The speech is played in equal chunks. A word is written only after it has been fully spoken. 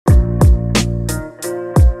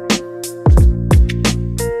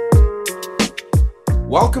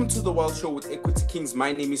Welcome to the World Show with Equity Kings.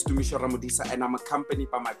 My name is Dumisha Ramodisa and I'm accompanied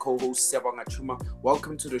by my co-host Sebonga Chuma.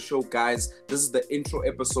 Welcome to the show, guys. This is the intro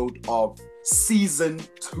episode of Season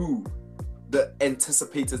 2, the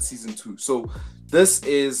anticipated Season 2. So this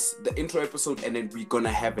is the intro episode, and then we're going to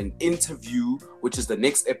have an interview, which is the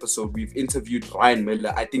next episode. We've interviewed Ryan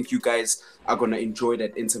Miller. I think you guys are going to enjoy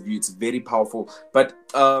that interview. It's very powerful. But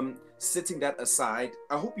setting that aside,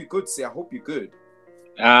 I hope you're good, I hope you're good.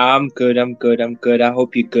 I'm good. I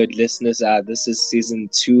hope you're good, listeners. This is Season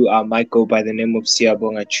 2. I might go by the name of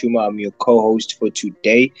Sebonga Chuma. I'm your co-host for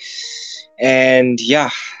today. And yeah,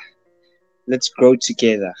 let's grow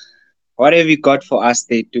together. What have you got for us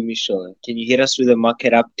there, Dumisha? Can you hit us with a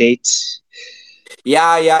market update?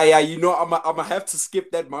 Yeah. You know, I'm gonna have to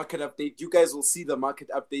skip that market update. You guys will see the market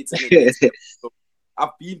updates in the next episode.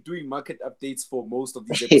 I've been doing market updates for most of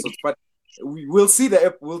these episodes, but we'll see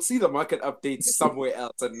the market updates somewhere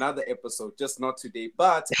else, another episode, just not today.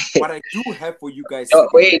 But what I do have for you guys today,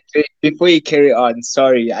 wait, before you carry on,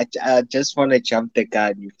 sorry, I just want to jump the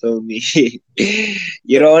gun, you feel me?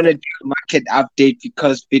 You don't want to do a market update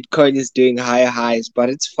because Bitcoin is doing higher highs, but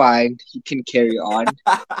it's fine, you can carry on.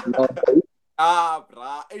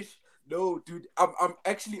 Bruh. No, dude, I'm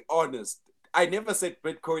actually honest. I never said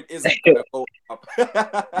Bitcoin isn't gonna go up.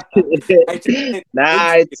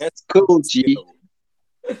 It's cool, G.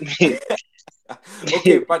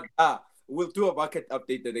 Okay, but we'll do a market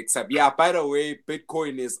update the next time. Yeah, by the way,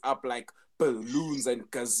 Bitcoin is up like balloons and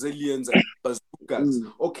gazillions and bazookas.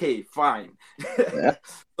 Okay, fine.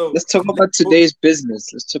 So let's talk about today's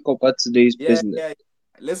business. Yeah.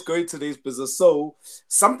 Let's go into today's business. So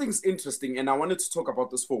something's interesting, and I wanted to talk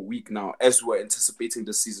about this for a week now as we're anticipating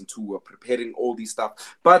the Season 2. We're preparing all these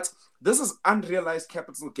stuff. But this is unrealized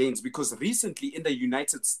capital gains, because recently in the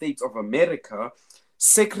United States of America,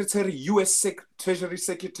 U.S. Treasury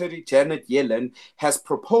Secretary Janet Yellen has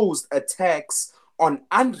proposed a tax on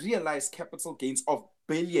unrealized capital gains of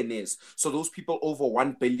billionaires. So those people over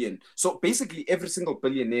 1 billion. So basically every single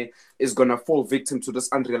billionaire is going to fall victim to this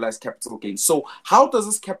unrealized capital gains. So how does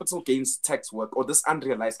this capital gains tax work, or this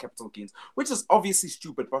unrealized capital gains, which is obviously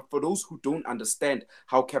stupid, but for those who don't understand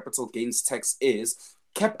how capital gains tax is,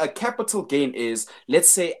 a capital gain is, let's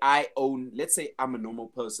say I'm a normal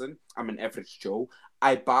person, I'm an average Joe,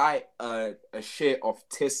 I buy a share of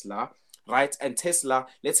Tesla, right? And Tesla,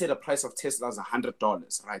 let's say the price of Tesla is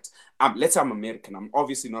 $100, right? Let's say I'm American. I'm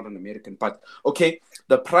obviously not an American, but okay,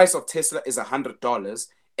 the price of Tesla is $100,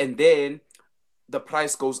 and then the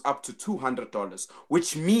price goes up to $200,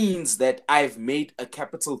 which means that I've made a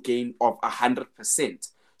capital gain of 100%.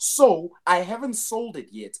 So I haven't sold it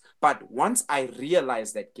yet, but once I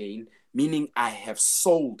realize that gain, meaning I have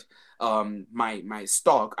sold my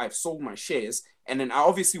stock, I've sold my shares, and then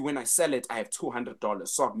obviously when I sell it, I have $200.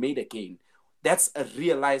 So I've made a gain. That's a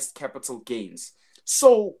realized capital gains.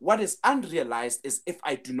 So what is unrealized is if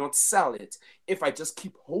I do not sell it, if I just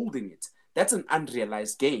keep holding it, that's an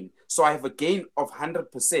unrealized gain. So I have a gain of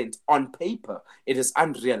 100% on paper. It is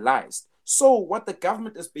unrealized. So what the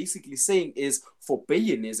government is basically saying is, for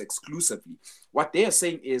billionaires exclusively, what they're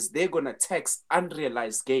saying is they're going to tax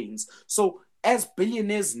unrealized gains. So as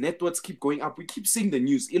billionaires' net worths keep going up, we keep seeing the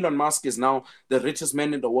news. Elon Musk is now the richest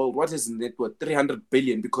man in the world. What is his net worth? 300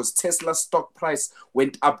 billion, because Tesla's stock price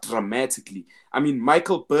went up dramatically. I mean,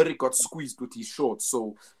 Michael Burry got squeezed with his short,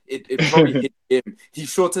 so it probably hit him. He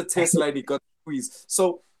shorted Tesla and he got squeezed.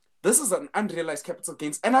 So this is an unrealized capital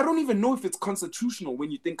gains. And I don't even know if it's constitutional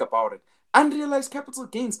when you think about it. Unrealized capital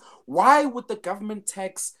gains. Why would the government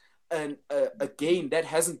tax a gain that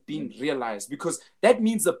hasn't been realized? Because that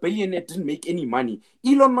means the billionaire didn't make any money.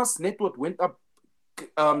 Elon Musk's net worth went up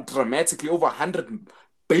dramatically, over 100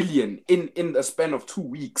 billion in the span of 2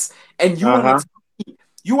 weeks. And you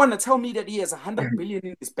want to tell me that he has 100 billion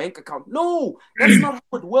in his bank account? No, that's not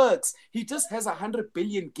how it works. He just has 100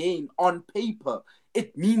 billion gain on paper.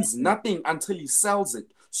 It means nothing until he sells it.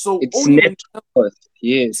 So it's net worth.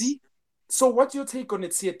 Yes. See? So what's your take on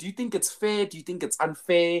it here? Do you think it's fair? Do you think it's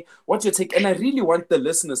unfair? What's your take? And I really want the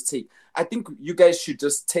listeners' take. I think you guys should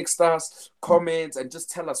just text us, comment, and just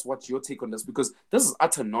tell us what's your take on this, because this is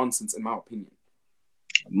utter nonsense in my opinion.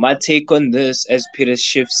 My take on this, as Peter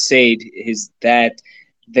Schiff said, is that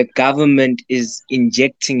the government is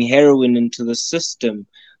injecting heroin into the system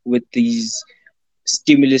with these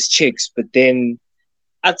stimulus checks, but then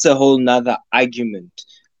that's a whole nother argument.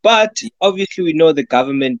 But obviously we know the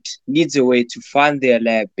government needs a way to fund their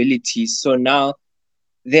liabilities. So now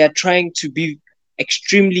they are trying to be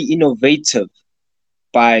extremely innovative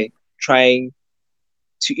by trying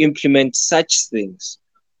to implement such things,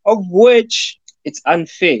 of which it's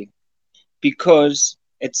unfair, because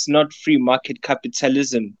It's not free market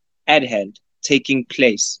capitalism at hand taking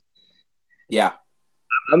place. Yeah.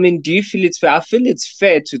 I mean, do you feel it's fair? I feel it's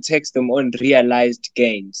fair to tax them on realized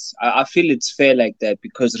gains. I feel it's fair like that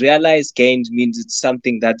because realized gains means it's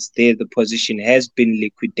something that's there. The position has been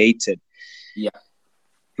liquidated. Yeah.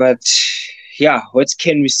 But yeah, what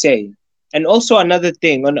can we say? And also another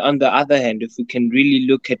thing, on the other hand, if we can really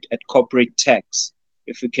look at corporate tax,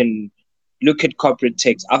 if we can look at corporate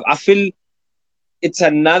tax, I feel it's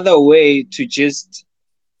another way to just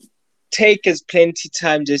take as plenty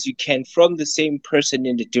times as you can from the same person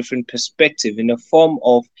in a different perspective, in a form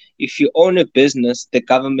of, if you own a business, the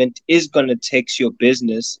government is going to tax your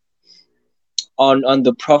business on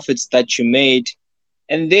the profits that you made.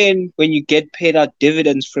 And then when you get paid out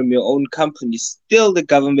dividends from your own company, still the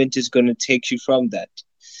government is going to take you from that.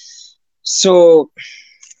 So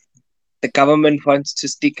the government wants to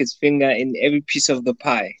stick its finger in every piece of the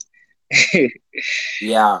pie.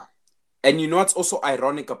 Yeah. And you know what's also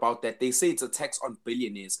ironic about that? They say it's a tax on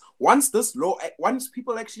billionaires. Once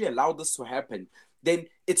people actually allow this to happen, then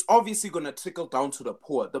it's obviously going to trickle down to the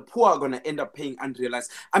poor. The poor are going to end up paying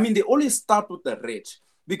unrealized. I mean, they always start with the rich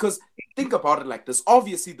because think about it like this.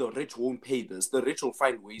 Obviously, the rich won't pay this. The rich will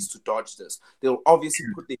find ways to dodge this. They'll obviously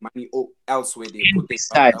put their money elsewhere. They put their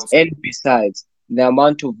wealth elsewhere. Besides, the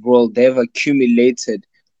amount of wealth they've accumulated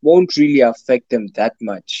won't really affect them that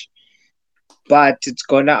much. But it's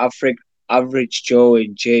gonna affect average Joe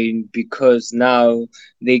and Jane because now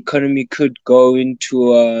the economy could go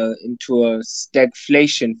into a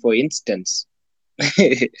stagflation, for instance.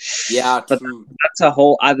 Yeah, But true. that's a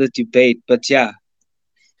whole other debate. But yeah,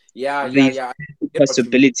 these Yeah. I get what you mean.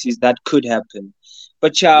 possibilities that could happen.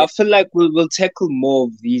 But yeah, Yeah, I feel like we'll tackle more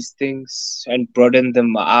of these things and broaden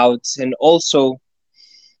them out. And also,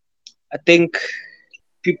 I think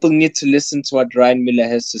people need to listen to what Ryan Miller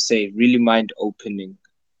has to say. Really mind opening.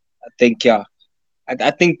 I think yeah.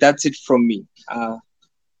 I think that's it from me.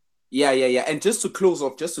 yeah. And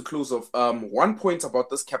one point about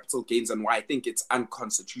this capital gains and why I think it's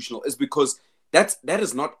unconstitutional is because that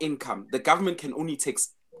is not income. The government can only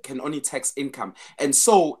tax income. And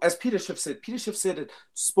so, as Peter Schiff said it,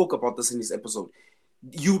 spoke about this in his episode.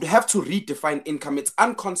 You'd have to redefine income. It's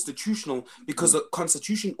unconstitutional because the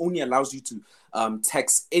constitution only allows you to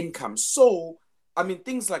tax income. So I mean,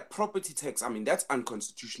 things like property tax, I mean, that's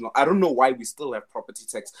unconstitutional. I don't know why we still have property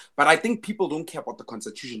tax, but I think people don't care about the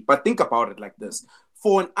constitution. But think about it like this: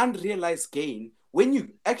 for an unrealized gain, when you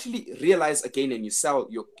actually realize a gain and you sell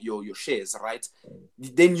your shares, right?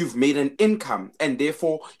 Then you've made an income and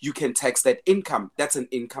therefore you can tax that income. That's an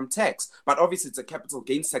income tax. But obviously, it's a capital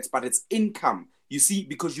gains tax, but it's income. You see,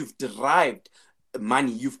 because you've derived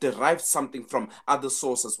money, you've derived something from other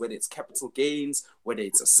sources, whether it's capital gains, whether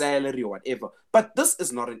it's a salary or whatever. But this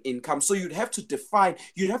is not an income. So you'd have to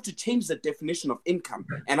change the definition of income.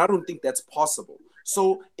 And I don't think that's possible.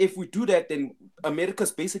 So if we do that, then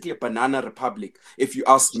America's basically a banana republic, if you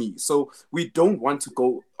ask me. So we don't want to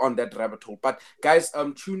go on that rabbit hole. But guys,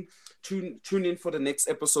 tune in for the next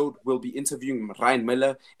episode. We'll be interviewing Ryan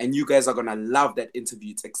Miller, and you guys are gonna love that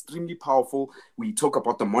interview. It's extremely powerful. We talk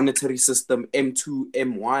about the monetary system, M2,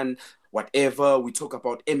 M1, whatever. We talk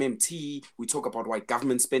about MMT. We talk about why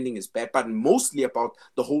government spending is bad, but mostly about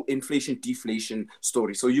the whole inflation deflation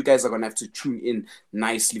story. So you guys are gonna have to tune in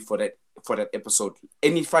nicely for that episode.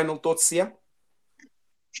 Any final thoughts here?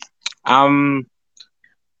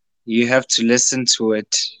 You have to listen to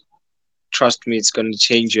it. Trust me, it's going to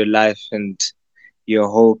change your life and your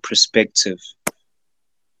whole perspective.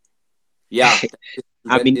 Yeah.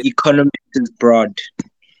 I mean, economics is broad.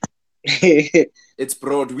 It's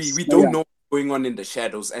broad. We don't know what's going on in the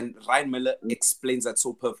shadows, and Ryan Miller explains that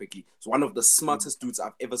so perfectly. He's one of the smartest dudes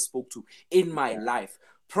I've ever spoke to in my life.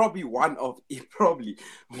 Probably one of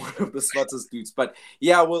the smartest dudes. But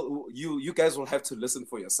yeah, well, you guys will have to listen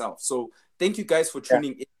for yourself. So thank you guys for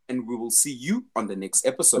tuning in, and we will see you on the next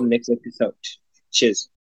episode. Cheers.